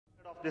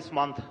This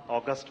month,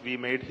 August, we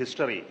made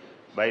history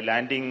by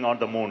landing on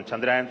the moon.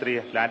 Chandrayaan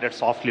 3 landed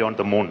softly on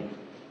the moon.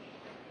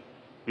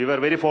 We were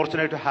very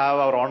fortunate to have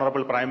our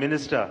Honorable Prime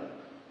Minister,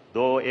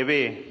 though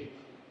away,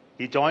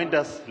 he joined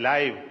us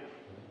live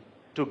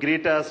to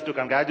greet us, to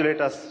congratulate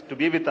us, to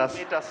be with us,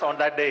 meet us on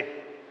that day.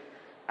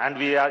 And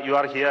you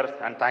are here,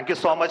 and thank you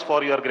so much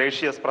for your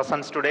gracious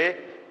presence today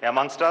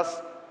amongst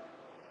us.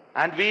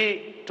 And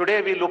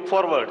today we look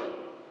forward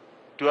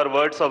to your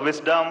words of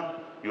wisdom,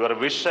 your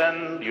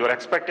vision, your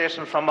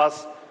expectation from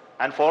us,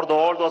 and for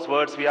all those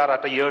words we are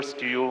at ears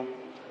to you.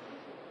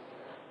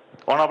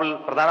 Honorable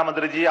Pradhan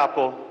Mantri ji,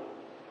 आपको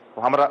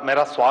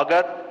मेरा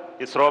स्वागत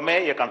इसरो में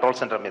ये control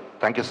centre में.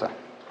 Thank you, sir.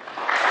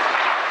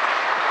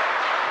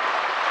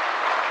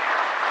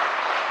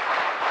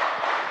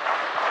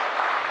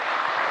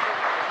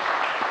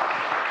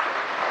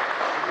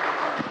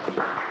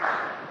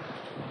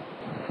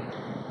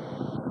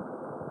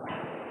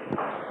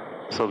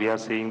 So we are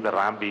seeing the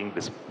ramp being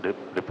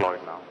deployed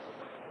now.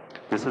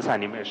 This is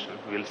animation.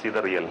 We'll see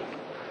the real.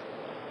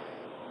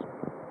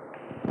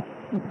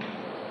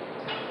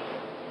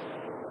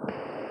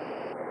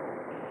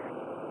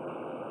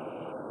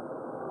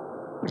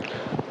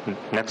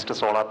 Next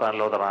solar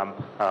panel of the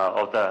ramp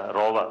of the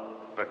rover,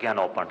 Pragyan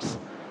opens.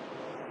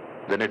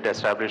 Then it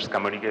establishes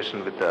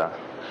communication with the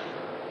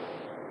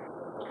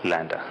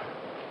lander.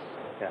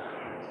 Yeah.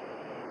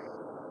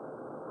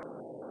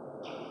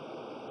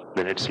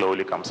 Then it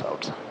slowly comes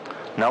out.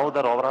 Now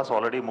the rover has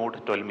already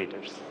moved 12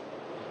 meters.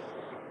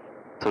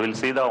 So we'll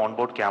see the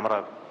onboard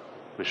camera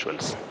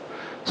visuals.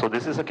 So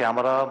this is a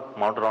camera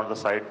mounted on the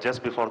side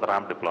just before the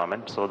ramp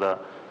deployment. So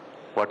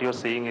what you're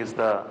seeing is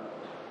the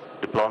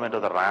deployment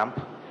of the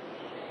ramp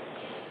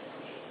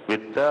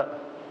with the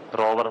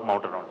rover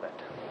mounted on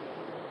that.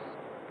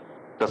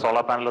 The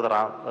solar panel of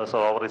the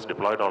rover is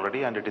deployed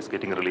already and it is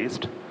getting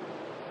released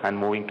and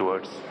moving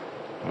towards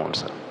moon,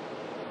 sir.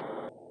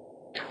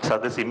 So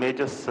these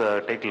images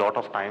take a lot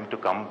of time to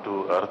come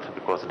to Earth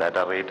because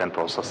data rate and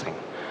processing.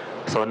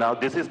 So now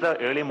this is the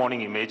early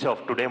morning image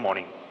of today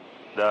morning.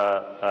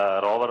 The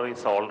rover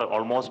is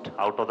almost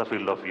out of the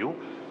field of view.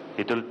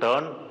 It will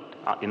turn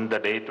in the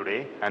day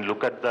today and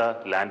look at the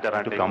lander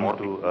and to come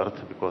to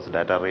Earth because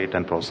data rate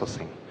and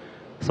processing.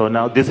 So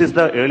now this is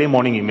the early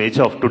morning image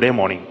of today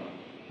morning.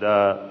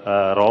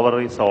 The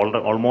rover is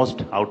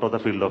almost out of the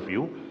field of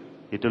view.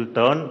 It will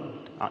turn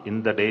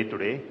in the day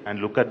today and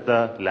look at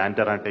the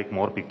lander and take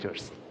more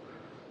pictures.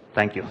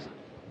 Thank you.